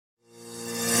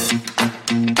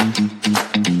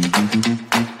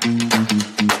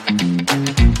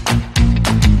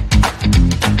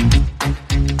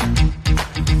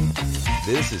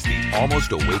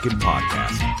Almost Awakened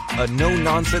podcast, a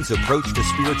no-nonsense approach to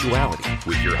spirituality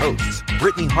with your hosts,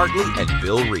 Brittany Hartley and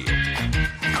Bill Reel.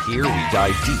 Here we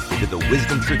dive deep into the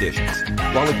wisdom traditions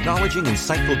while acknowledging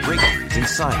insightful breakthroughs in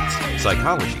science,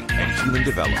 psychology, and human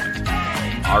development.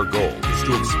 Our goal is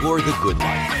to explore the good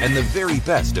life and the very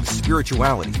best of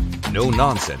spirituality, no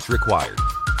nonsense required.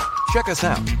 Check us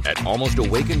out at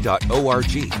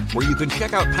almostawakened.org, where you can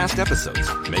check out past episodes,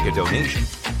 make a donation,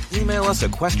 email us a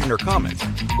question or comment,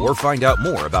 or find out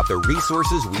more about the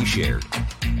resources we shared.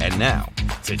 And now,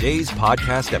 today's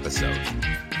podcast episode.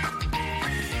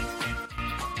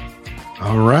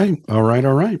 All right.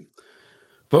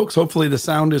 Folks, hopefully the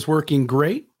sound is working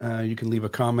great. You can leave a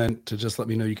comment to just let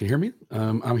me know you can hear me.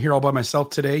 I'm here all by myself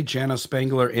today. Jana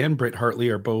Spangler and Britt Hartley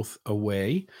are both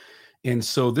away. And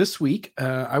so this week,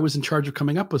 I was in charge of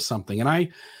coming up with something. And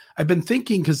I've been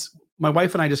thinking, because my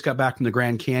wife and I just got back from the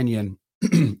Grand Canyon,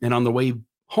 and on the way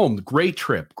home, great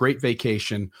trip, great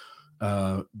vacation.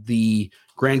 The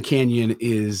Grand Canyon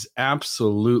is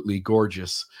absolutely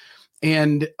gorgeous.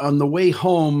 And on the way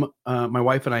home, my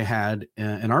wife and I had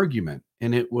an argument.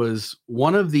 And it was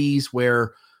one of these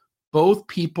where both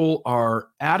people are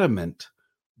adamant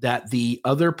that the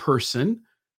other person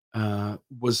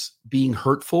was being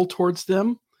hurtful towards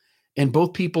them. And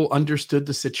both people understood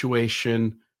the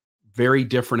situation very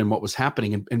different in what was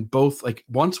happening. And both, like,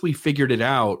 once we figured it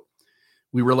out,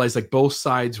 we realized, like, both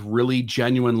sides really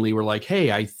genuinely were like, hey,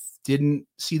 I didn't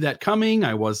see that coming.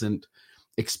 I wasn't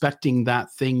expecting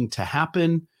that thing to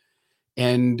happen.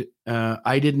 And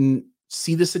I didn't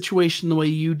see the situation the way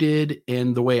you did.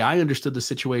 And the way I understood the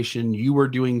situation, you were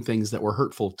doing things that were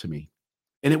hurtful to me.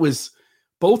 And it was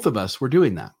both of us were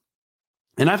doing that.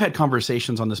 And I've had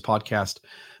conversations on this podcast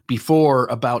before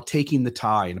about taking the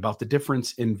tie and about the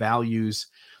difference in values,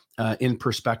 in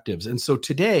perspectives. And so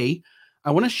today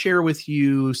I want to share with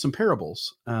you some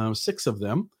parables, 6 of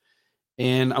them.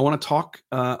 And I want to talk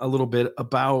a little bit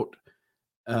about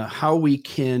how we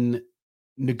can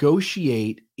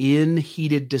negotiate in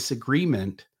heated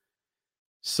disagreement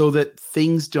so that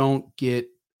things don't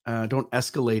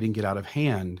escalate and get out of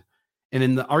hand. And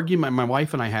in the argument my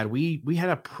wife and I had, we had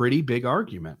a pretty big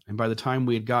argument. And by the time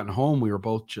we had gotten home, we were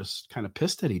both just kind of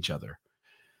pissed at each other.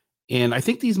 And I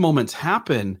think these moments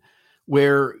happen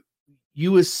where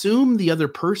you assume the other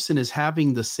person is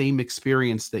having the same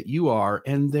experience that you are,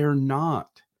 and they're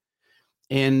not.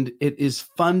 And it is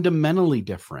fundamentally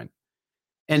different.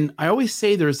 And I always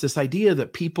say there's this idea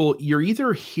that people, you're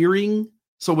either hearing,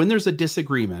 so when there's a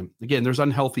disagreement, again, there's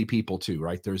unhealthy people too,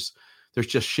 right? There's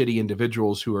just shitty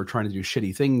individuals who are trying to do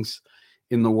shitty things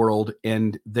in the world,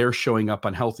 and they're showing up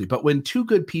unhealthy. But when two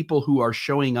good people who are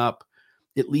showing up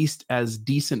at least as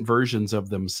decent versions of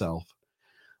themselves,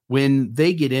 when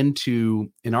they get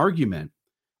into an argument,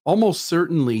 almost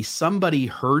certainly somebody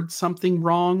heard something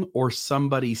wrong or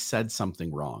somebody said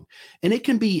something wrong. And it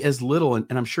can be as little, and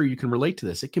I'm sure you can relate to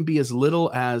this, it can be as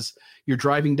little as you're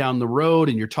driving down the road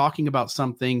and you're talking about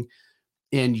something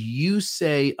and you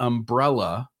say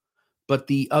umbrella, but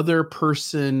the other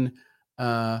person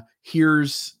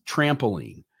hears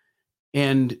trampoline.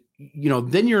 And,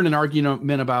 then you're in an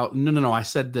argument about, no, I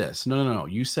said this. No,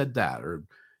 you said that.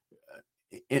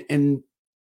 And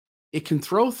it can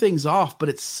throw things off, but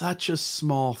it's such a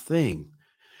small thing.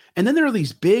 And then there are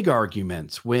these big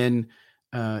arguments when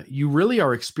you really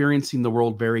are experiencing the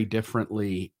world very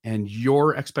differently, and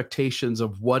your expectations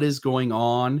of what is going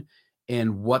on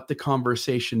and what the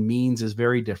conversation means is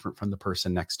very different from the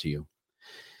person next to you.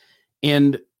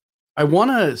 And I want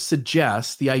to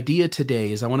suggest, the idea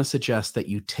today is I want to suggest that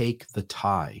you take the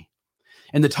tie.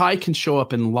 And the tie can show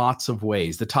up in lots of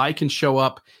ways. The tie can show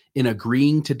up in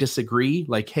agreeing to disagree,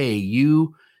 like, hey,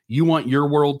 you want your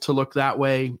world to look that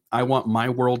way. I want my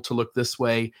world to look this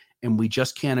way. And we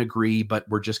just can't agree, but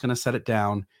we're just going to set it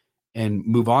down and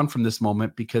move on from this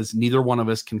moment, because neither one of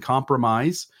us can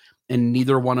compromise and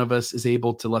neither one of us is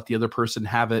able to let the other person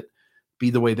have it be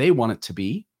the way they want it to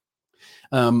be.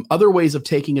 Other ways of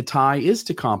taking a tie is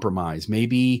to compromise.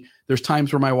 Maybe there's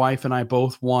times where my wife and I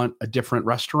both want a different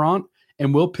restaurant,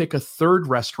 and we'll pick a third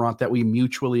restaurant that we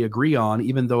mutually agree on,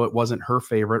 even though it wasn't her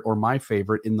favorite or my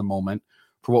favorite in the moment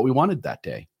for what we wanted that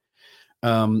day.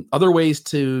 Other ways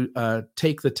to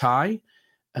take the tie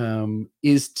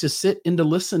is to sit and to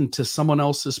listen to someone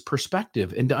else's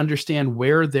perspective and to understand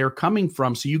where they're coming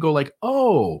from. So you go like,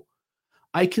 oh,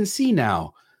 I can see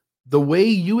now. The way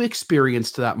you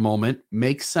experienced that moment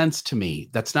makes sense to me.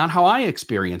 That's not how I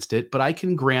experienced it, but I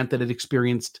can grant that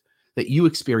you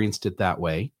experienced it that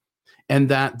way, and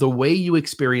that the way you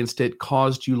experienced it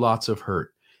caused you lots of hurt.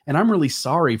 And I'm really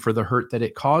sorry for the hurt that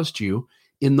it caused you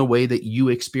in the way that you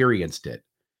experienced it.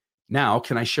 Now,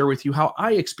 can I share with you how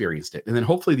I experienced it? And then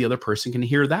hopefully the other person can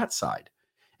hear that side.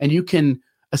 And you can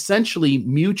essentially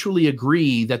mutually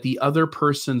agree that the other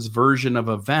person's version of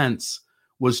events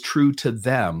was true to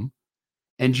them,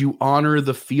 and you honor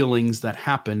the feelings that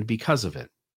happened because of it.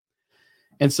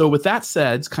 And so with that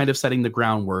said, kind of setting the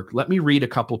groundwork, let me read a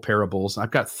couple parables.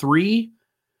 I've got 3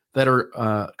 that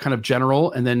are kind of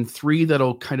general, and then 3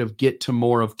 that'll kind of get to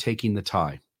more of taking the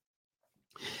tie.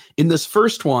 In this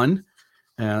first one,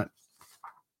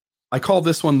 I call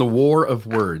this one the War of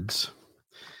Words.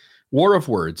 War of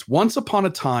Words. Once upon a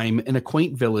time, in a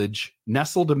quaint village,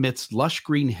 nestled amidst lush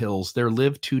green hills, there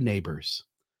lived 2 neighbors,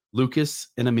 Lucas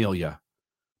and Amelia.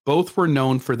 Both were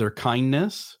known for their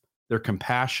kindness, their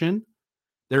compassion,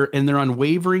 their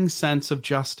unwavering sense of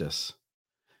justice.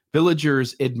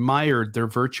 Villagers admired their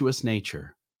virtuous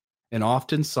nature and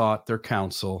often sought their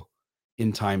counsel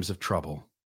in times of trouble.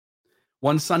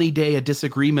 One sunny day, a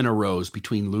disagreement arose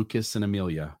between Lucas and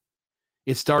Amelia.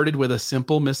 It started with a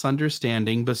simple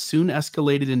misunderstanding, but soon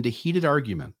escalated into heated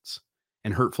arguments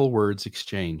and hurtful words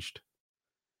exchanged.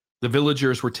 The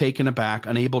villagers were taken aback,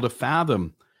 unable to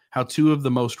fathom how 2 of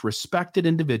the most respected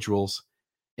individuals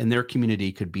in their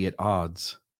community could be at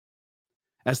odds.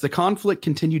 As the conflict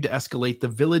continued to escalate, the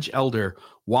village elder,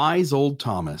 wise old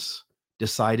Thomas,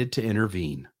 decided to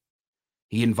intervene.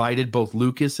 He invited both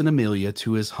Lucas and Amelia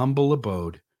to his humble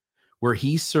abode, where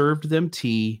he served them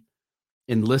tea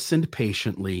and listened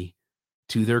patiently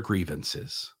to their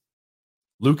grievances.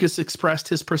 Lucas expressed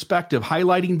his perspective,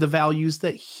 highlighting the values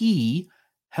that he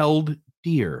held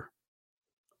dear: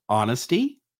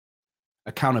 honesty,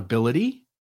 accountability,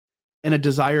 and a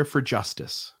desire for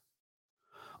justice.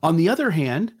 On the other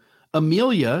hand,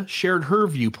 Amelia shared her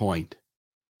viewpoint,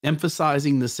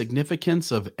 emphasizing the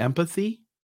significance of empathy,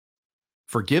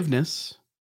 forgiveness,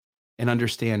 and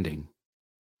understanding.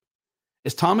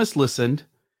 As Thomas listened,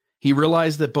 he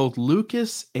realized that both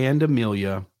Lucas and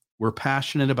Amelia were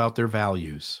passionate about their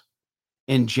values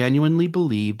and genuinely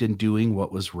believed in doing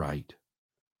what was right.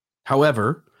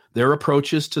 However, their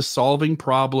approaches to solving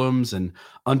problems and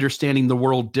understanding the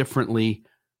world differed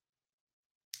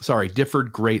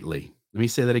greatly. Let me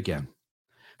say that again.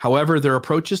 However, their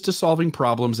approaches to solving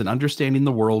problems and understanding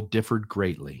the world differed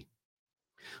greatly.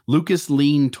 Lucas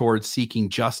leaned towards seeking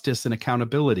justice and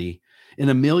accountability, and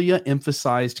Amelia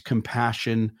emphasized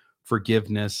compassion,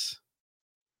 forgiveness,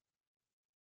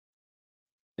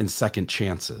 and second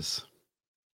chances.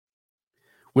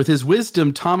 With his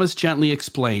wisdom, Thomas gently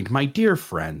explained, "My dear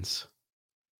friends,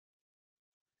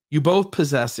 you both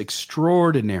possess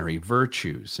extraordinary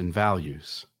virtues and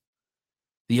values.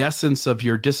 The essence of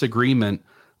your disagreement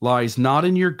lies not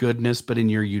in your goodness, but in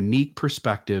your unique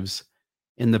perspectives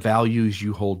and the values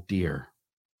you hold dear."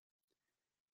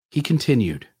 He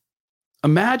continued,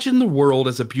 "Imagine the world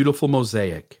as a beautiful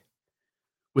mosaic,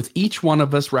 with each one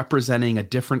of us representing a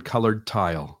different colored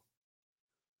tile.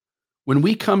 When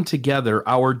we come together,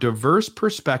 our diverse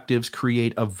perspectives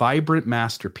create a vibrant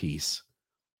masterpiece,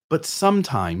 but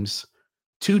sometimes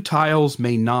 2 tiles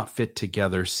may not fit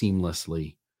together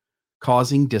seamlessly,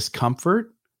 causing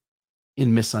discomfort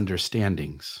and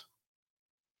misunderstandings."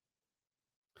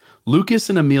 Lucas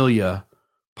and Amelia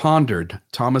pondered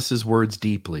Thomas's words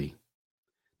deeply.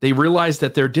 They realized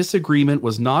that their disagreement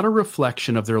was not a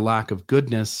reflection of their lack of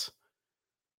goodness,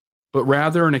 but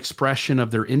rather an expression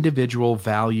of their individual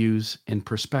values and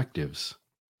perspectives.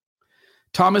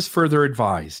 Thomas further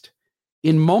advised,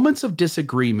 in moments of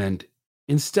disagreement,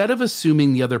 instead of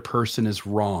assuming the other person is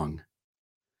wrong,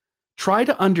 try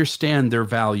to understand their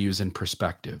values and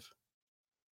perspective.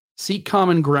 Seek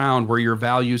common ground where your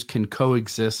values can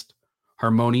coexist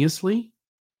harmoniously.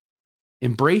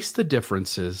 Embrace the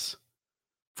differences,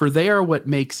 for they are what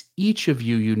makes each of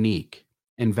you unique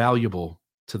and valuable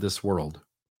to this world.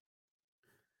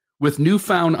 With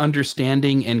newfound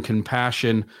understanding and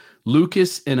compassion,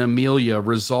 Lucas and Amelia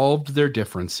resolved their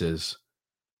differences,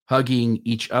 hugging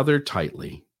each other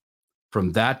tightly.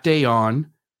 From that day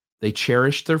on, they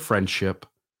cherished their friendship,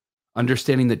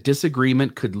 understanding that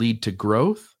disagreement could lead to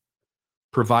growth,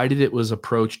 provided it was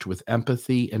approached with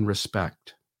empathy and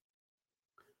respect.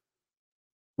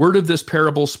 Word of this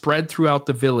parable spread throughout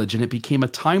the village, and it became a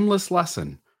timeless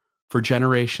lesson for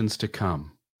generations to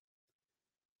come.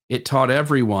 It taught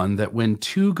everyone that when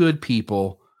 2 good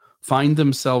people find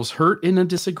themselves hurt in a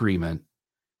disagreement,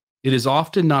 it is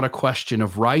often not a question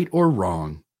of right or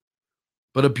wrong,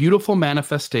 but a beautiful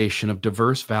manifestation of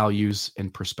diverse values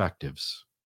and perspectives.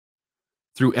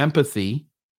 Through empathy,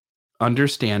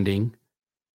 understanding,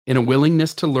 and a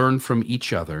willingness to learn from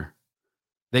each other,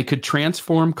 they could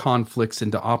transform conflicts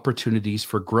into opportunities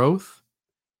for growth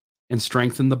and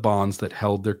strengthen the bonds that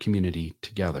held their community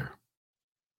together.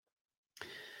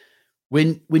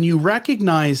 When you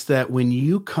recognize that when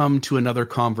you come to another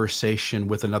conversation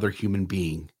with another human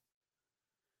being,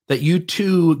 that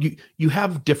you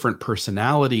have different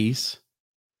personalities,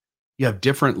 you have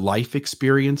different life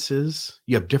experiences,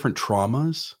 you have different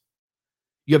traumas,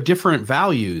 you have different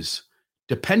values,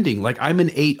 depending. Like, I'm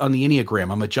an 8 on the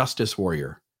Enneagram. I'm a justice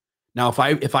warrior. Now,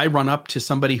 if I run up to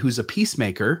somebody who's a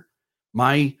peacemaker,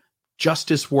 my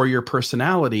justice warrior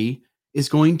personality is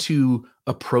going to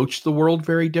approach the world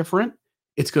very different.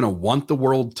 It's going to want the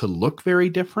world to look very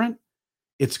different.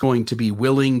 It's going to be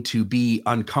willing to be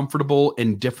uncomfortable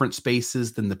in different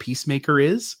spaces than the peacemaker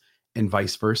is, and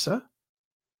vice versa.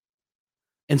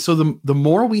 And so the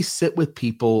more we sit with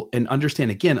people and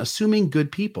understand, again, assuming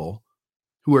good people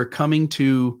who are coming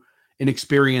to an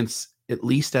experience at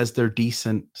least as their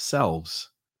decent selves,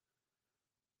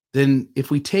 then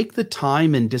if we take the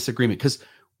time in disagreement, because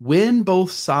when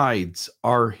both sides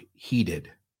are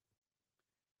heated,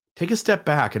 take a step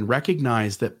back and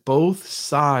recognize that both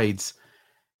sides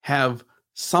have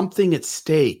something at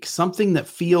stake, something that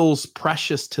feels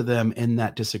precious to them in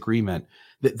that disagreement,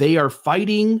 that they are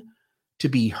fighting to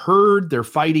be heard, they're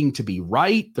fighting to be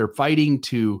right, they're fighting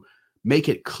to make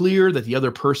it clear that the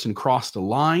other person crossed a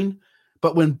line.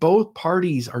 But when both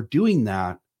parties are doing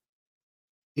that,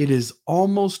 it is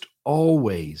almost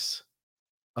always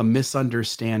a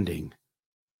misunderstanding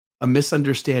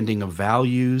of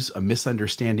values, a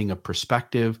misunderstanding of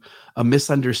perspective, a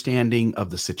misunderstanding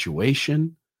of the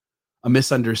situation, a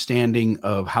misunderstanding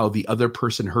of how the other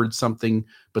person heard something,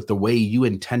 but the way you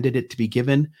intended it to be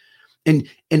given. And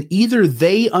either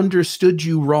they understood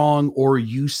you wrong or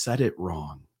you said it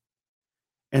wrong.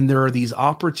 And there are these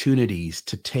opportunities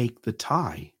to take the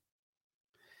tie.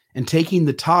 And taking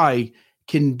the tie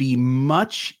can be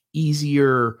much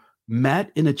easier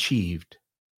met and achieved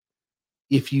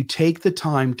if you take the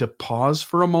time to pause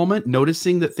for a moment,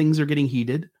 noticing that things are getting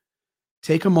heated.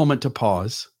 Take a moment to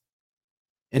pause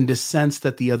and to sense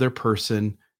that the other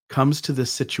person comes to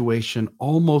this situation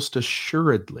almost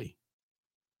assuredly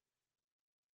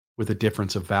with a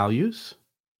difference of values,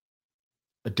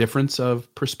 a difference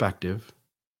of perspective,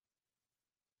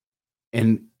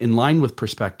 and in line with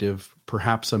perspective,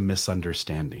 perhaps a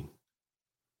misunderstanding.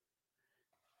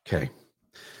 Okay.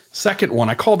 Second one,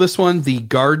 I call this one the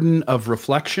Garden of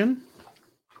Reflection.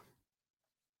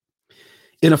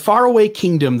 In a faraway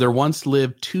kingdom, there once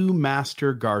lived 2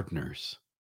 master gardeners,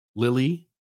 Lily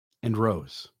and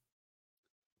Rose.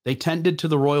 They tended to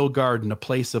the royal garden, a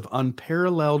place of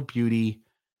unparalleled beauty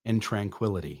and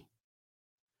tranquility.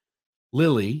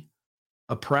 Lily,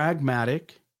 a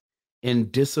pragmatic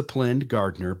and disciplined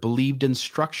gardener, believed in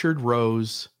structured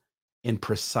rows and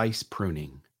precise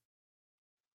pruning.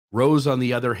 Rose, on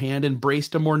the other hand,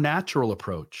 embraced a more natural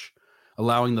approach,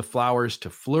 allowing the flowers to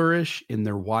flourish in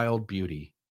their wild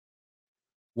beauty.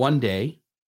 One day,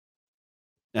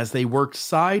 as they worked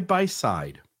side by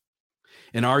side,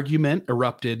 an argument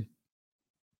erupted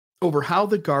over how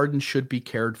the garden should be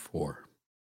cared for.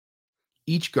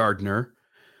 Each gardener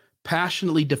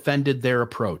passionately defended their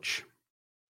approach,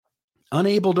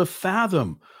 unable to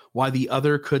fathom why the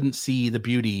other couldn't see the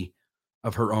beauty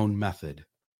of her own method.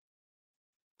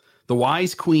 The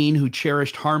wise queen, who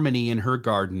cherished harmony in her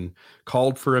garden,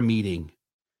 called for a meeting.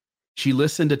 She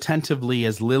listened attentively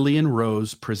as Lily and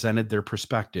Rose presented their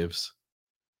perspectives.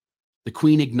 The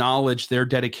queen acknowledged their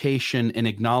dedication and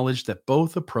acknowledged that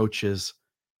both approaches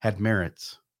had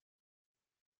merits.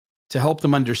 To help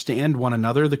them understand one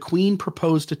another, the queen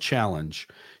proposed a challenge.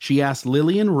 She asked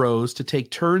Lily and Rose to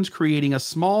take turns creating a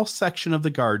small section of the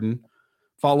garden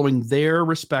following their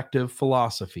respective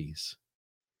philosophies.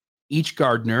 Each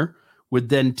gardener would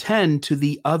then tend to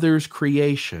the other's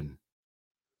creation,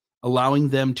 allowing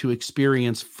them to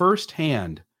experience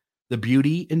firsthand the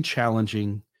beauty and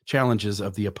challenges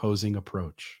of the opposing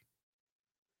approach.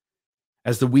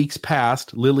 As the weeks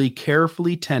passed, Lily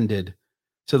carefully tended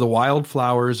to the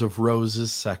wildflowers of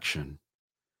Rose's section,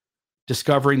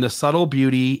 discovering the subtle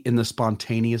beauty in the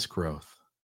spontaneous growth.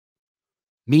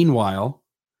 Meanwhile,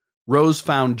 Rose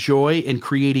found joy in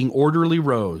creating orderly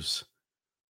rows,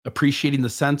 appreciating the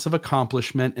sense of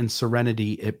accomplishment and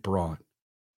serenity it brought.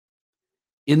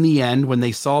 In the end, when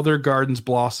they saw their gardens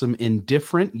blossom in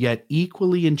different yet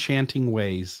equally enchanting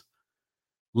ways,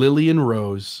 Lily and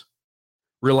Rose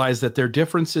realized that their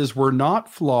differences were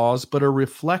not flaws, but a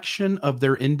reflection of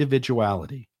their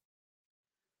individuality.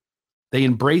 They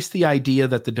embraced the idea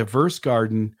that the diverse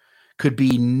garden could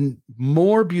be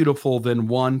more beautiful than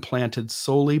one planted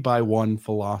solely by one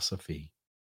philosophy.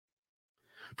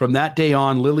 From that day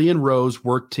on, Lily and Rose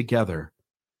worked together,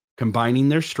 combining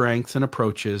their strengths and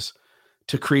approaches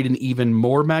to create an even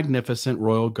more magnificent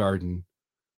royal garden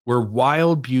where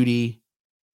wild beauty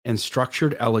and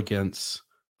structured elegance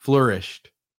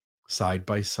flourished side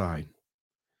by side.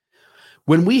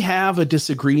 When we have a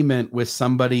disagreement with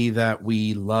somebody that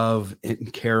we love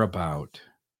and care about,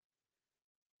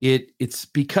 it's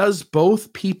because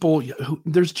both people,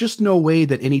 there's just no way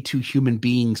that any two human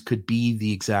beings could be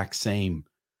the exact same.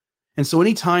 And so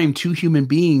anytime two human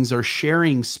beings are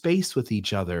sharing space with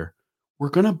each other, we're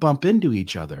going to bump into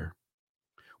each other.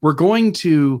 We're going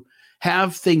to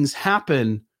have things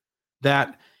happen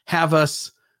that have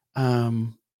us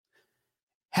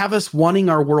wanting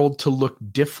our world to look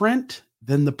different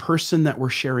than the person that we're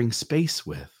sharing space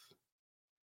with.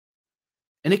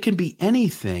 And it can be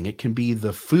anything. It can be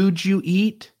the food you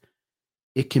eat.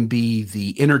 It can be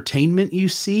the entertainment you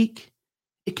seek.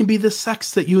 It can be the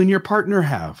sex that you and your partner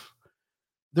have.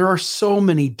 There are so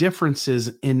many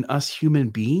differences in us human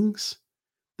beings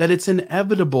that it's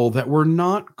inevitable that we're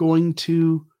not going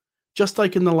to, just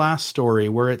like in the last story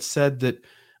where it said that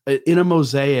in a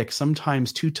mosaic,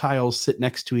 sometimes two tiles sit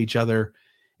next to each other,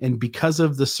 and because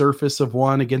of the surface of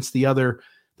one against the other,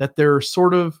 that they're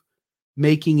sort of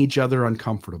making each other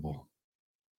uncomfortable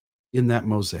in that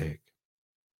mosaic.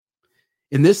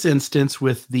 In this instance,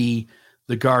 with the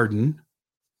garden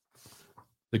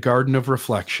of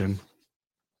reflection,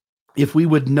 if we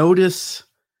would notice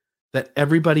that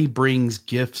everybody brings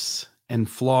gifts and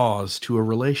flaws to a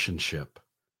relationship,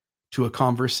 to a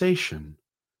conversation,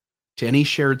 to any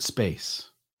shared space.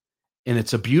 And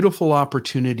it's a beautiful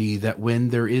opportunity that when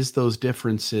there is those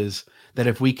differences, that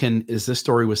if we can, as this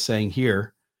story was saying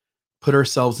here, put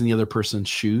ourselves in the other person's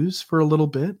shoes for a little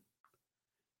bit,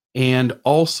 and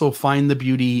also find the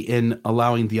beauty in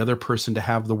allowing the other person to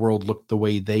have the world look the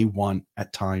way they want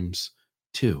at times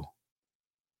too.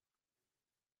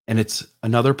 And it's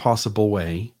another possible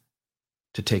way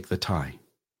to take the tie.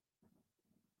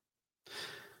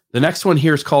 The next one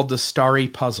here is called the Starry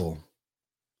Puzzle.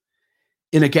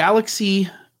 In a galaxy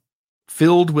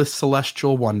filled with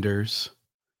celestial wonders,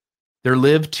 there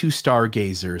lived two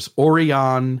stargazers,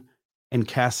 Orion and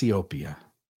Cassiopeia.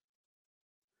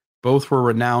 Both were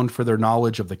renowned for their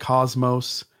knowledge of the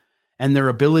cosmos and their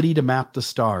ability to map the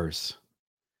stars.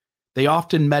 They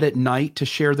often met at night to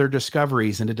share their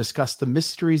discoveries and to discuss the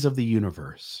mysteries of the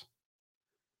universe.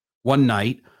 One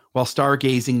night, while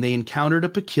stargazing, they encountered a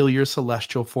peculiar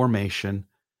celestial formation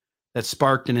that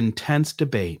sparked an intense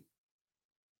debate.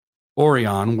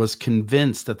 Orion was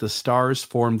convinced that the stars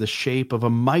formed the shape of a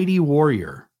mighty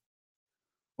warrior,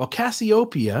 while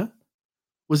Cassiopeia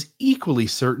was equally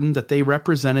certain that they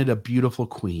represented a beautiful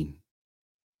queen.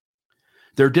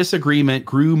 Their disagreement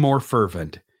grew more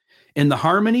fervent, and the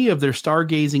harmony of their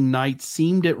stargazing night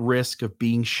seemed at risk of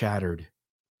being shattered.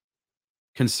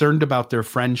 Concerned about their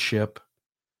friendship,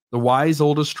 the wise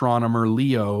old astronomer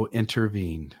Leo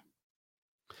intervened.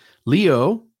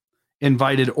 Leo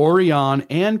invited Orion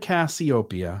and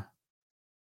Cassiopeia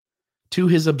to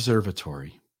his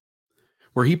observatory,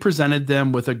 where he presented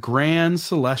them with a grand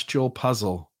celestial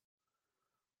puzzle,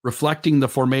 reflecting the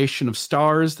formation of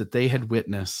stars that they had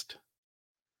witnessed.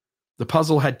 The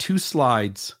puzzle had two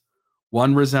slides,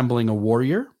 one resembling a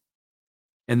warrior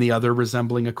and the other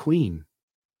resembling a queen,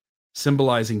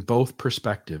 symbolizing both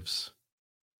perspectives.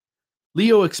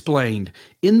 Leo explained,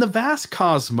 in the vast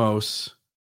cosmos,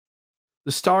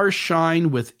 the stars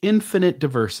shine with infinite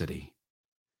diversity,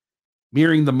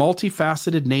 mirroring the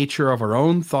multifaceted nature of our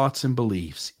own thoughts and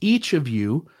beliefs. Each of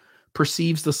you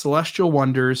perceives the celestial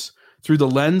wonders through the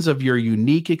lens of your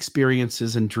unique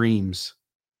experiences and dreams,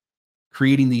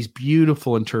 creating these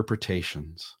beautiful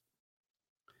interpretations.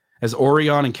 As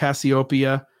Orion and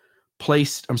Cassiopeia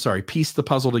pieced the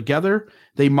puzzle together,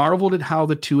 they marveled at how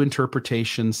the two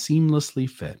interpretations seamlessly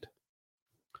fit,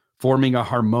 forming a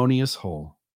harmonious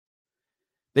whole.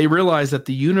 They realized that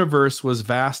the universe was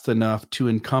vast enough to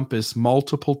encompass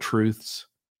multiple truths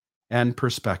and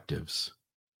perspectives.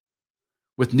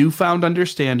 With newfound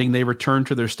understanding, they returned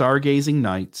to their stargazing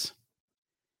nights,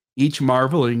 each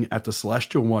marveling at the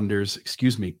celestial wonders,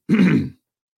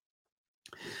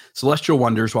 celestial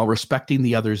wonders while respecting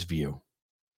the other's view.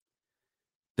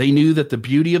 They knew that the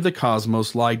beauty of the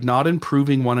cosmos lied not in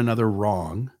proving one another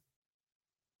wrong,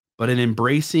 but in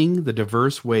embracing the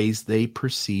diverse ways they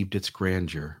perceived its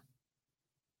grandeur.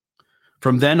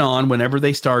 From then on, whenever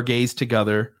they stargazed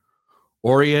together,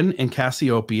 Orion and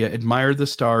Cassiopeia admired the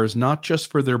stars not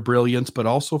just for their brilliance, but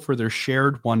also for their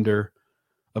shared wonder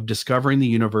of discovering the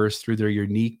universe through their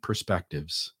unique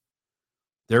perspectives.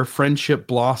 Their friendship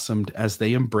blossomed as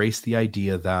they embraced the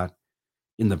idea that,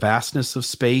 in the vastness of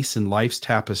space and life's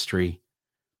tapestry,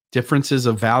 differences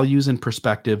of values and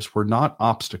perspectives were not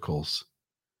obstacles,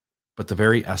 but the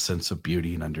very essence of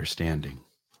beauty and understanding.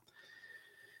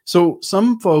 So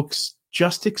some folks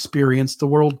just experience the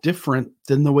world different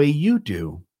than the way you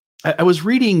do. I was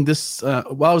reading this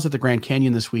while I was at the Grand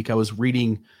Canyon this week. I was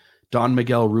reading Don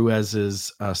Miguel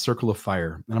Ruiz's Circle of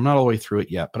Fire, and I'm not all the way through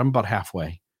it yet, but I'm about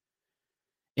halfway.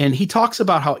 And he talks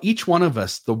about how each one of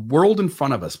us, the world in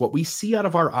front of us, what we see out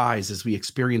of our eyes as we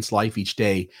experience life each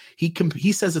day,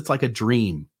 he says it's like a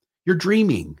dream. You're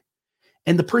dreaming.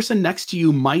 And the person next to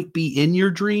you might be in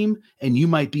your dream and you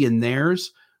might be in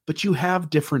theirs, but you have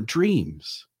different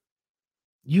dreams.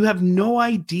 You have no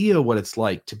idea what it's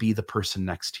like to be the person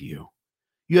next to you.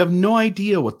 You have no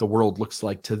idea what the world looks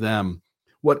like to them,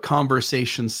 what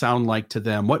conversations sound like to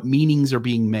them, what meanings are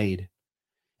being made.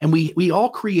 And we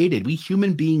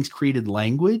human beings created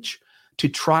language to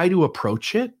try to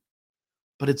approach it,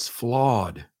 but it's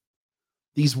flawed.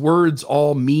 These words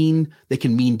they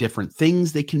can mean different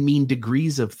things. They can mean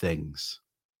degrees of things.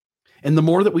 And the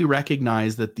more that we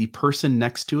recognize that the person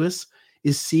next to us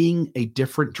is seeing a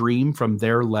different dream from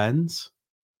their lens,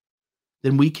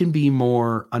 then we can be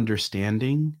more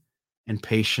understanding and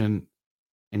patient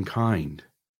and kind.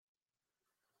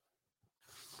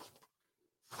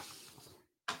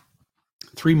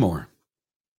 Three more,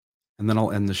 and then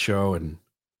I'll end the show, and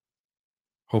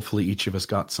hopefully each of us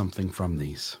got something from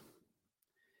these.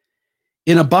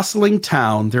 In a bustling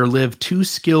town, there lived two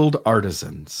skilled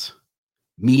artisans,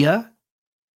 Mia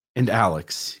and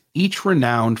Alex, each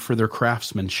renowned for their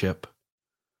craftsmanship.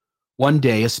 One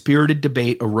day, a spirited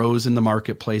debate arose in the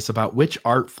marketplace about which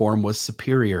art form was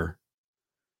superior,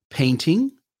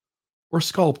 painting or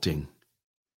sculpting.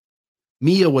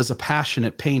 Mia was a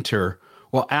passionate painter,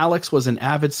 while Alex was an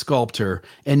avid sculptor,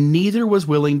 and neither was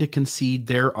willing to concede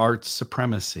their art's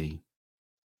supremacy.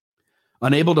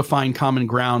 Unable to find common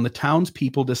ground, the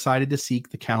townspeople decided to seek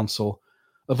the counsel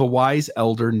of a wise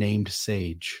elder named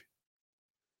Sage.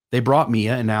 They brought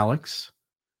Mia and Alex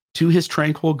to his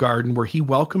tranquil garden, where he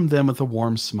welcomed them with a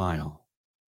warm smile.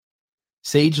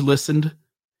 Sage listened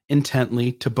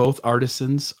intently to both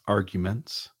artisans'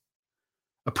 arguments,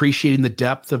 appreciating the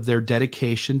depth of their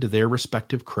dedication to their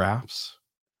respective crafts.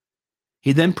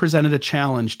 He then presented a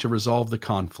challenge to resolve the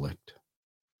conflict.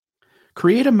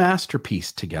 Create a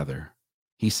masterpiece together,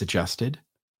 he suggested,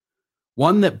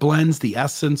 one that blends the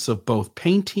essence of both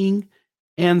painting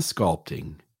and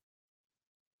sculpting.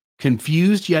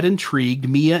 Confused yet intrigued,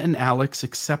 Mia and Alex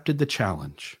accepted the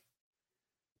challenge.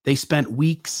 They spent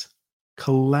weeks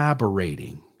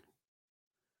collaborating,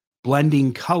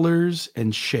 blending colors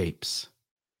and shapes,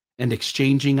 and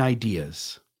exchanging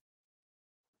ideas.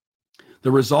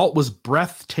 The result was a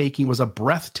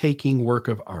breathtaking work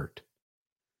of art.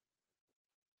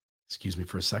 Excuse me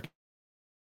for a second.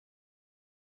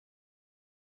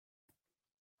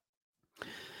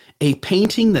 A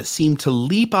painting that seemed to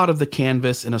leap out of the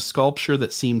canvas and a sculpture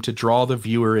that seemed to draw the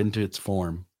viewer into its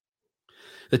form.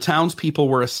 The townspeople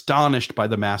were astonished by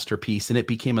the masterpiece, and it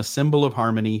became a symbol of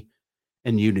harmony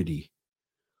and unity.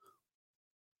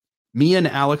 Mia and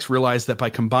Alex realized that by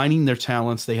combining their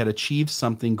talents, they had achieved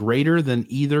something greater than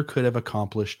either could have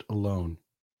accomplished alone.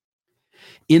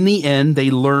 In the end,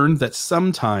 they learned that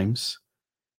sometimes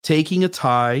taking a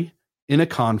tie in a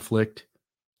conflict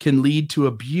can lead to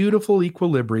a beautiful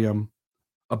equilibrium,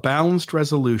 a balanced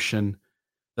resolution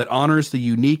that honors the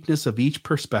uniqueness of each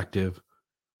perspective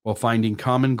while finding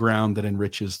common ground that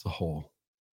enriches the whole.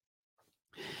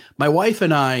 My wife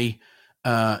and I,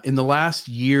 in the last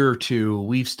year or two,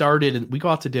 we go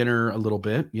out to dinner a little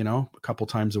bit, a couple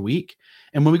times a week.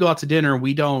 And when we go out to dinner,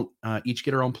 we don't each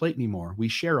get our own plate anymore. We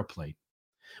share a plate.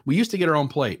 We used to get our own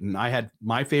plate, and I had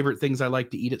my favorite things I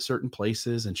like to eat at certain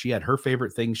places, and she had her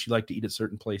favorite things she liked to eat at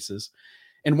certain places.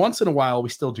 And once in a while, we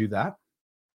still do that.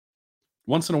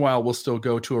 Once in a while, we'll still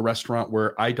go to a restaurant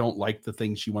where I don't like the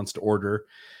thing she wants to order,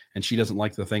 and she doesn't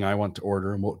like the thing I want to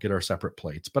order, and we'll get our separate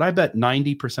plates. But I bet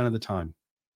 90% of the time,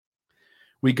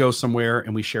 we go somewhere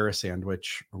and we share a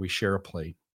sandwich or we share a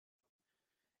plate.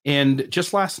 And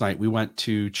just last night, we went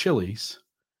to Chili's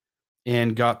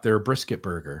and got their brisket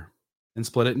burger and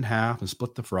split it in half and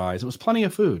split the fries. It was plenty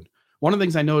of food. One of the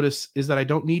things I noticed is that I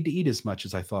don't need to eat as much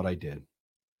as I thought I did.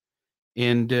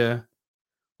 And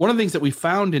one of the things that we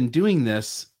found in doing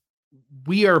this,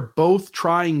 we are both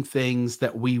trying things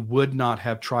that we would not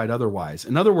have tried otherwise.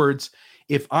 In other words,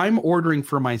 if I'm ordering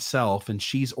for myself and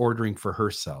she's ordering for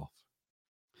herself,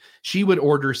 she would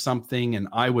order something and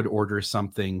I would order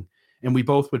something, and we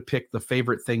both would pick the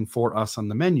favorite thing for us on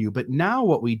the menu. But now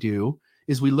what we do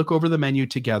is we look over the menu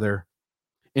together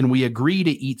and we agree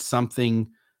to eat something,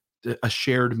 a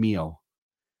shared meal.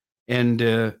 And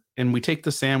we take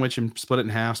the sandwich and split it in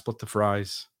half, split the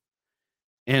fries.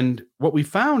 And what we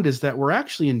found is that we're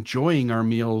actually enjoying our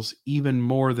meals even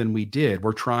more than we did.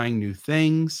 We're trying new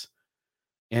things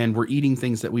and we're eating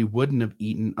things that we wouldn't have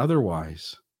eaten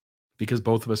otherwise, because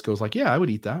both of us goes like, yeah, I would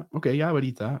eat that. Okay, yeah, I would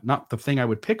eat that. Not the thing I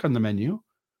would pick on the menu,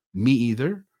 me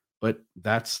either, but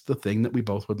that's the thing that we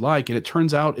both would like. And it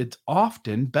turns out it's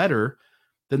often better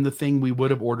than the thing we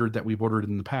would have ordered that we've ordered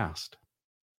in the past.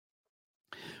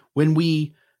 When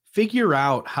we figure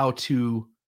out how to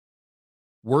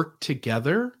work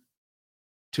together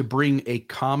to bring a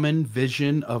common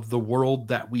vision of the world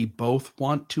that we both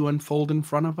want to unfold in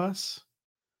front of us,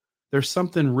 there's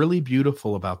something really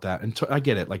beautiful about that. And I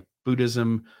get it, like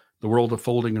Buddhism, the world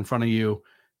unfolding in front of you,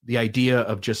 the idea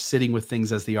of just sitting with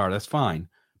things as they are, that's fine.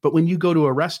 But when you go to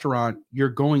a restaurant, you're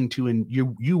going to, and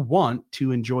you want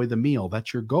to enjoy the meal.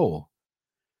 That's your goal.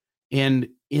 And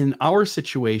in our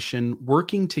situation,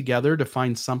 working together to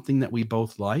find something that we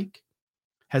both like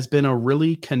has been a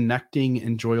really connecting,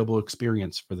 enjoyable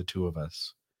experience for the two of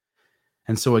us.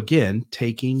 And so again,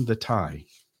 taking the tie.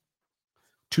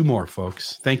 2 more,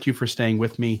 folks. Thank you for staying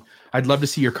with me. I'd love to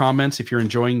see your comments if you're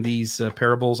enjoying these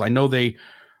parables. I know they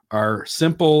are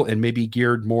simple and maybe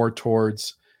geared more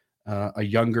towards a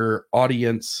younger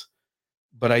audience,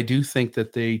 but I do think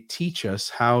that they teach us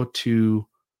how to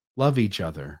love each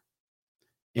other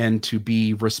and to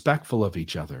be respectful of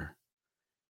each other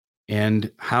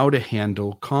and how to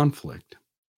handle conflict.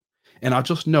 And I'll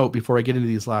just note before I get into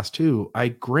these last 2, I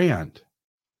grant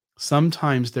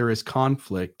sometimes there is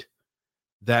conflict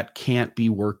that can't be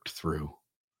worked through.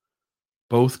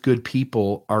 Both good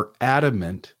people are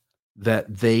adamant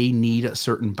that they need a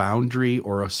certain boundary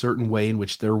or a certain way in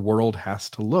which their world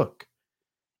has to look,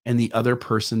 and the other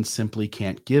person simply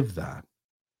can't give that.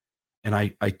 And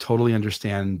I totally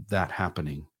understand that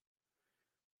happening.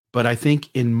 But I think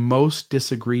in most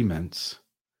disagreements,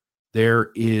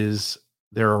 there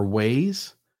are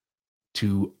ways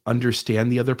to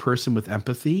understand the other person with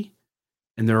empathy,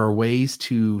 and there are ways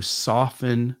to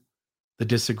soften the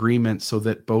disagreement so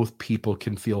that both people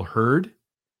can feel heard,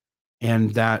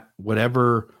 and that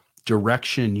whatever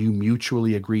direction you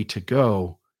mutually agree to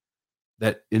go,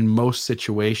 that in most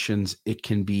situations, it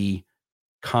can be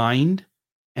kind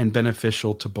and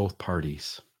beneficial to both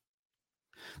parties.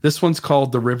 This one's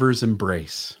called The River's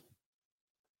Embrace.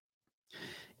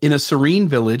 In a serene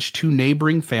village, 2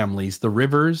 neighboring families, the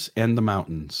rivers and the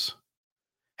mountains,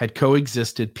 had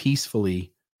coexisted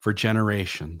peacefully for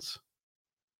generations.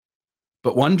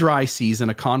 But one dry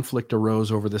season, a conflict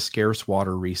arose over the scarce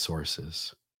water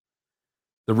resources.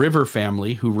 The river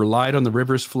family, who relied on the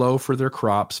river's flow for their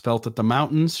crops, felt that the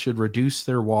mountains should reduce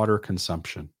their water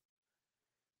consumption.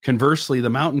 Conversely,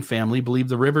 the mountain family believed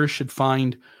the rivers should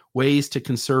find ways to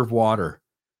conserve water,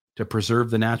 to preserve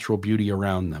the natural beauty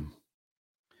around them.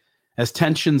 As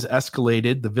tensions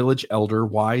escalated, the village elder,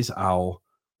 Wise Owl,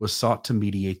 was sought to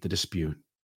mediate the dispute.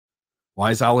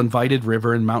 Wise Owl invited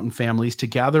river and mountain families to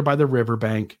gather by the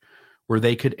riverbank where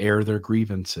they could air their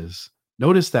grievances.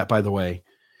 Notice that, by the way,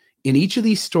 in each of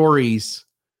these stories,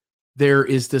 there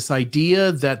is this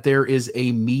idea that there is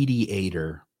a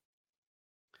mediator.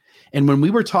 And when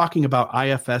we were talking about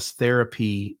IFS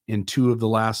therapy in 2 of the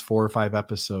last 4 or 5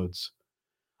 episodes,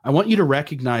 I want you to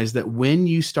recognize that when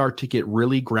you start to get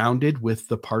really grounded with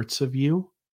the parts of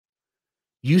you,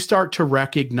 you start to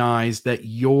recognize that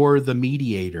you're the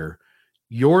mediator.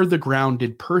 You're the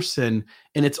grounded person,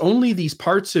 and it's only these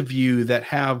parts of you that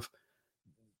have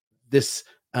this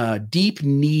deep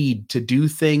need to do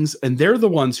things, and they're the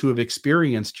ones who have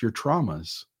experienced your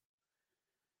traumas.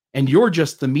 And you're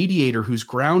just the mediator who's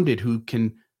grounded, who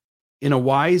can, in a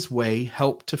wise way,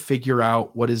 help to figure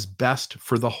out what is best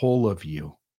for the whole of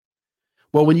you.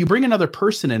 Well, when you bring another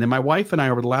person in, and my wife and I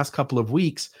over the last couple of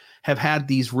weeks have had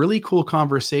these really cool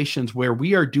conversations where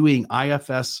we are doing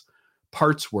IFS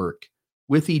parts work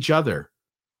with each other.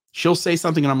 She'll say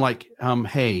something and I'm like,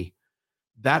 hey,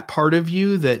 that part of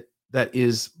you that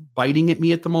is biting at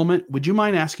me at the moment, would you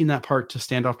mind asking that part to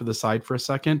stand off to the side for a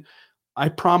second? I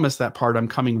promise that part I'm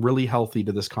coming really healthy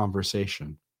to this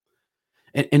conversation.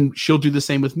 And she'll do the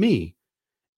same with me.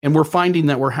 And we're finding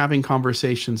that we're having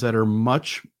conversations that are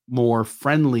much more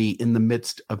friendly in the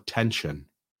midst of tension.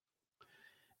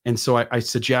 And so I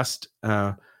suggest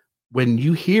when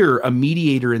you hear a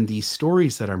mediator in these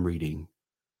stories that I'm reading,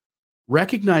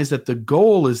 recognize that the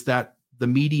goal is that the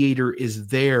mediator is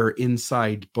there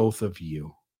inside both of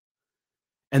you.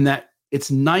 And that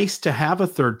it's nice to have a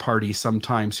third party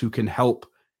sometimes who can help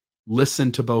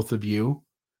listen to both of you,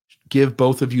 give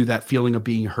both of you that feeling of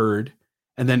being heard,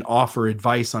 and then offer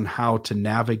advice on how to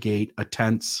navigate a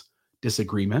tense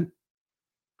disagreement.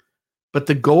 But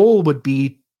the goal would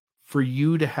be for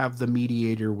you to have the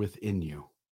mediator within you.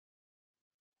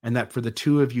 and that for the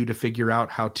two of you to figure out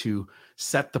how to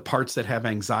set the parts that have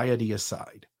anxiety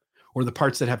aside, or the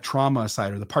parts that have trauma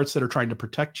aside, or the parts that are trying to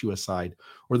protect you aside,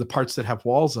 or the parts that have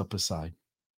walls up aside.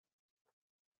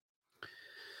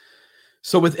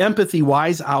 So with empathy,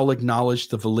 Wise Owl acknowledged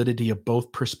the validity of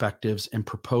both perspectives and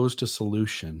proposed a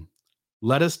solution.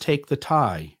 Let us take the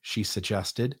tie, she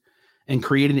suggested, and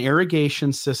create an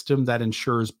irrigation system that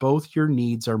ensures both your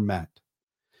needs are met.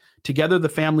 Together, the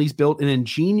families built an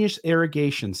ingenious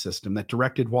irrigation system that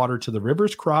directed water to the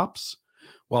river's crops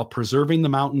while preserving the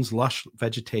mountain's lush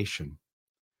vegetation.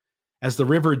 As the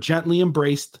river gently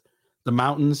embraced the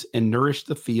mountains and nourished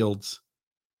the fields,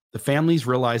 the families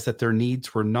realized that their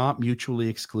needs were not mutually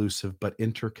exclusive, but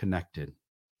interconnected.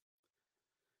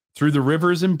 Through the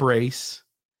river's embrace,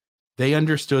 they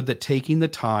understood that taking the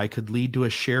tie could lead to a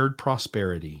shared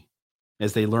prosperity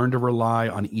as they learned to rely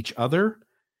on each other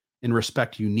and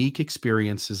respect unique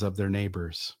experiences of their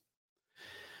neighbors.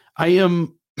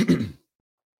 I'm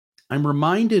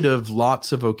reminded of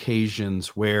lots of occasions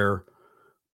where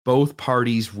both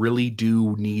parties really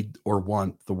do need or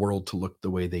want the world to look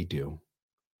the way they do.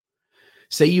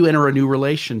 Say you enter a new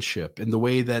relationship, and the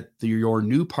way that your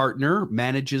new partner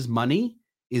manages money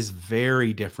is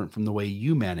very different from the way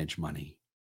you manage money.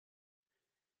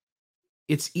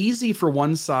 It's easy for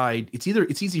one side, it's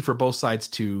easy for both sides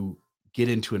to get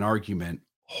into an argument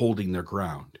holding their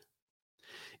ground.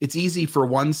 It's easy for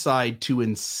one side to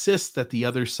insist that the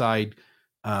other side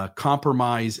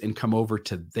compromise and come over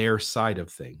to their side of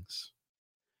things.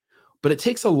 But it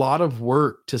takes a lot of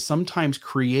work to sometimes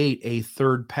create a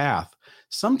third path.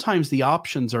 Sometimes the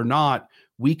options are not,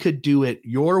 we could do it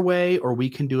your way or we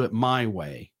can do it my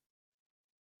way.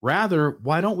 Rather,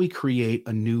 why don't we create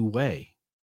a new way?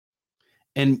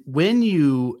 And when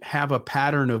you have a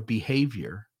pattern of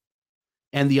behavior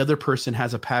and the other person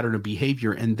has a pattern of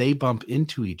behavior and they bump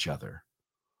into each other,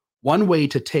 one way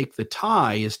to take the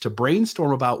tie is to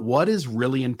brainstorm about what is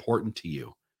really important to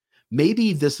you.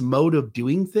 Maybe this mode of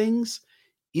doing things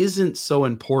isn't so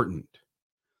important,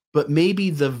 but maybe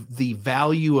the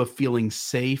value of feeling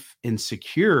safe and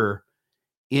secure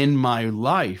in my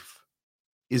life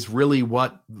is really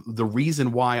what the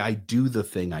reason why I do the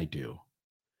thing I do.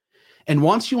 And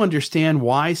once you understand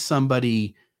what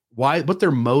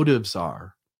their motives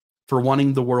are for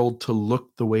wanting the world to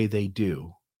look the way they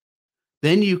do,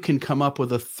 then you can come up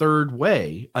with a third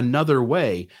way, another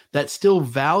way that still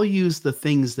values the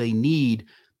things they need,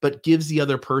 but gives the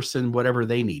other person whatever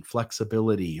they need,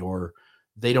 flexibility, or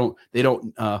they don't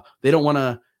want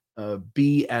to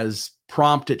be as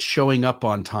prompt at showing up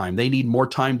on time. They need more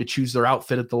time to choose their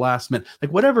outfit at the last minute.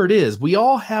 Like whatever it is, we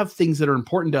all have things that are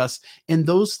important to us, and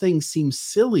those things seem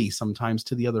silly sometimes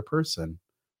to the other person.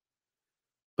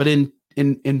 But in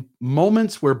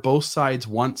moments where both sides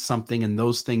want something and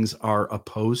those things are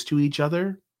opposed to each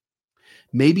other,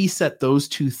 maybe set those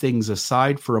two things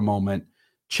aside for a moment,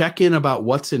 check in about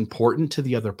what's important to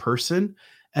the other person,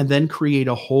 and then create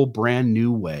a whole brand new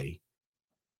way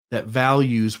that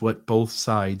values what both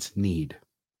sides need.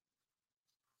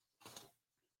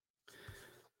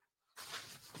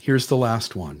 Here's the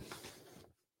last one.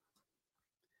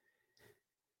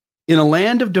 In a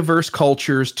land of diverse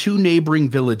cultures, two neighboring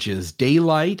villages,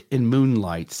 Daylight and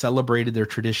Moonlight, celebrated their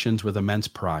traditions with immense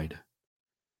pride.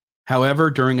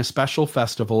 However, during a special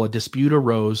festival, a dispute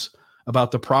arose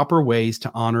about the proper ways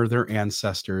to honor their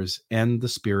ancestors and the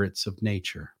spirits of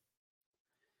nature.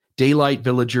 Daylight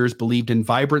villagers believed in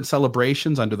vibrant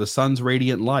celebrations under the sun's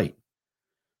radiant light,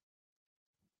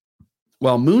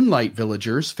 while Moonlight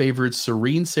villagers favored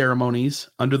serene ceremonies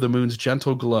under the moon's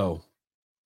gentle glow.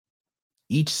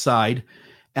 Each side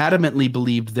adamantly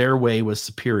believed their way was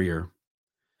superior.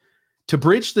 To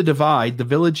bridge the divide, the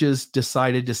villages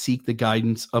decided to seek the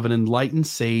guidance of an enlightened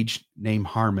sage named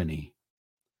Harmony.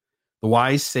 The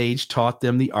wise sage taught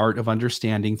them the art of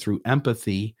understanding through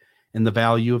empathy and the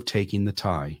value of taking the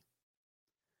tie.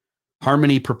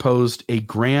 Harmony proposed a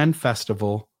grand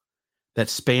festival that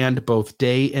spanned both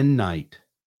day and night.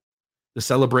 The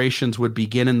celebrations would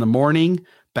begin in the morning,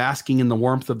 basking in the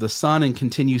warmth of the sun, and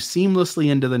continue seamlessly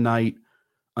into the night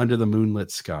under the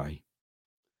moonlit sky.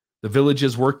 The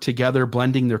villages worked together,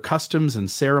 blending their customs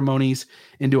and ceremonies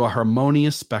into a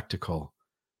harmonious spectacle.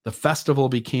 The festival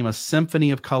became a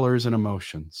symphony of colors and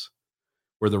emotions,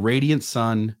 where the radiant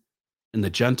sun and the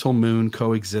gentle moon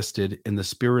coexisted, and the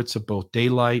spirits of both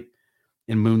Daylight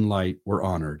and Moonlight were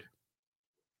honored.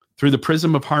 Through the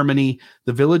prism of harmony,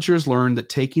 the villagers learned that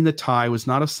taking the tie was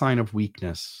not a sign of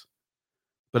weakness,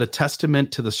 but a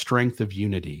testament to the strength of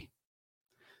unity.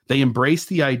 They embraced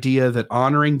the idea that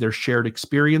honoring their shared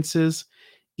experiences,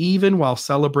 even while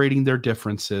celebrating their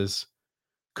differences,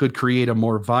 could create a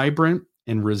more vibrant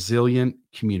and resilient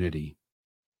community.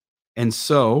 And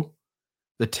so,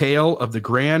 the tale of the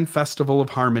Grand Festival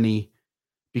of Harmony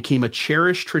became a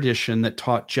cherished tradition that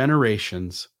taught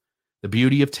generations the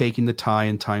beauty of taking the tie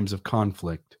in times of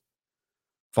conflict,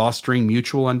 fostering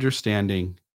mutual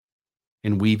understanding,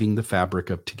 and weaving the fabric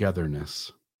of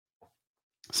togetherness.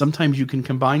 Sometimes you can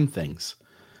combine things.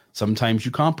 Sometimes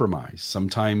you compromise.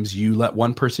 Sometimes you let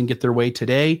one person get their way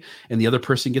today and the other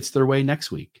person gets their way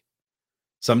next week.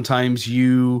 Sometimes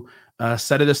you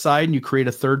set it aside and you create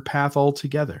a third path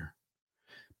altogether.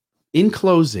 In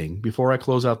closing, before I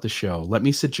close out the show, let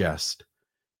me suggest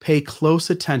pay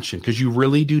close attention, because you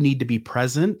really do need to be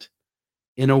present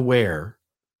and aware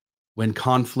when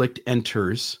conflict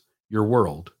enters your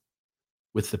world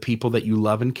with the people that you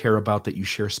love and care about, that you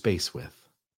share space with.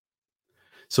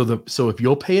 So if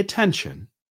you'll pay attention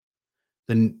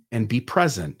and be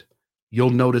present, you'll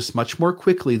notice much more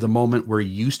quickly the moment where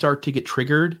you start to get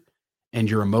triggered and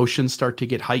your emotions start to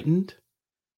get heightened.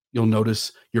 You'll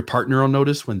notice, your partner will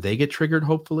notice when they get triggered,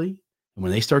 hopefully, and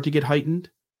when they start to get heightened.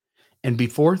 And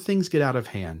before things get out of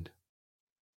hand,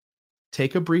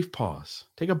 take a brief pause,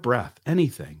 take a breath,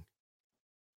 anything.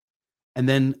 And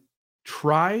then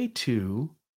try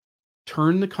to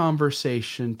turn the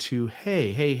conversation to,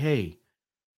 hey,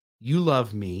 you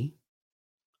love me.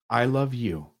 I love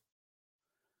you.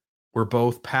 We're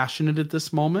both passionate at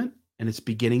this moment, and it's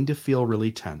beginning to feel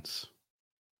really tense.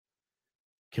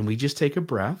 Can we just take a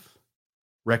breath,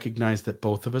 recognize that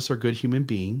both of us are good human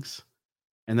beings,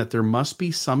 and that there must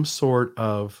be some sort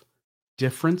of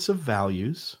difference of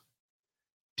values,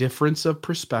 difference of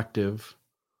perspective,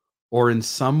 or in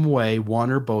some way, one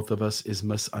or both of us is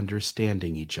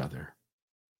misunderstanding each other.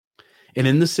 And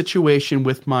in the situation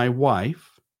with my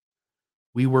wife,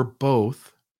 we were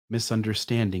both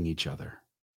misunderstanding each other.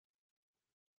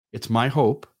 It's my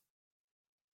hope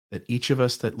that each of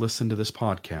us that listen to this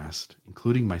podcast,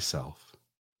 including myself,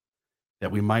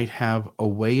 that we might have a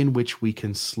way in which we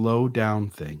can slow down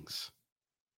things,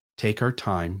 take our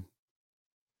time,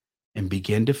 and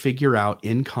begin to figure out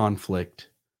in conflict,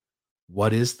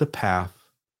 what is the path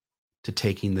to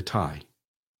taking the tie?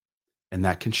 And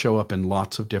that can show up in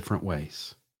lots of different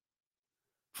ways.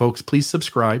 Folks, please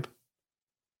subscribe.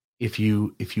 If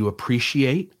you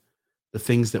appreciate the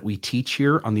things that we teach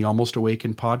here on the Almost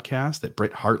Awakened podcast that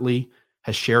Britt Hartley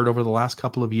has shared over the last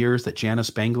couple of years, that Jana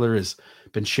Spangler has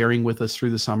been sharing with us through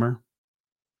the summer,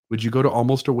 would you go to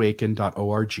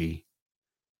almostawakened.org,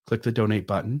 click the donate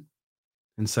button,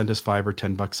 and send us $5 or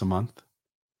 $10 a month?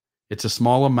 It's a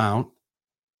small amount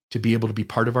to be able to be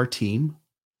part of our team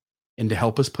and to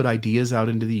help us put ideas out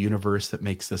into the universe that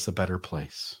makes this a better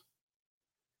place.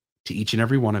 To each and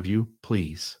every one of you,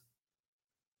 please,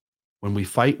 when we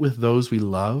fight with those we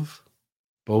love,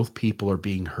 both people are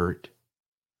being hurt.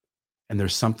 And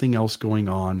there's something else going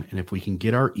on. And if we can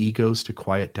get our egos to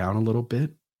quiet down a little bit,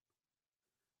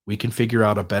 we can figure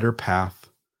out a better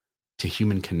path to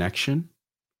human connection,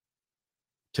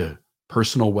 to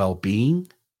personal well-being,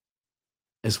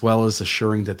 as well as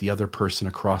assuring that the other person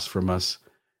across from us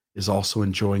is also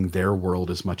enjoying their world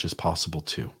as much as possible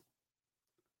too.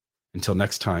 Until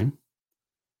next time,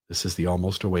 this is the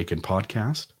Almost Awakened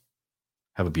podcast.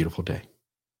 Have a beautiful day.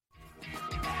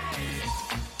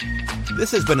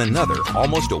 This has been another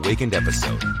Almost Awakened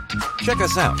episode. Check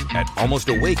us out at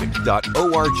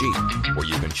almostawakened.org, where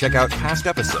you can check out past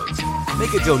episodes,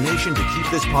 make a donation to keep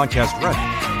this podcast running,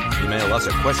 email us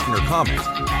a question or comment,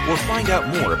 or find out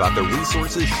more about the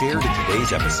resources shared in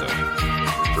today's episode.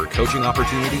 For coaching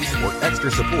opportunities or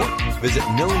extra support, visit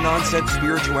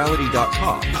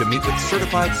NoNonsenseSpirituality.com to meet with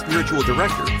Certified Spiritual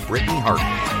Director Brittany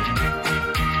Hartley.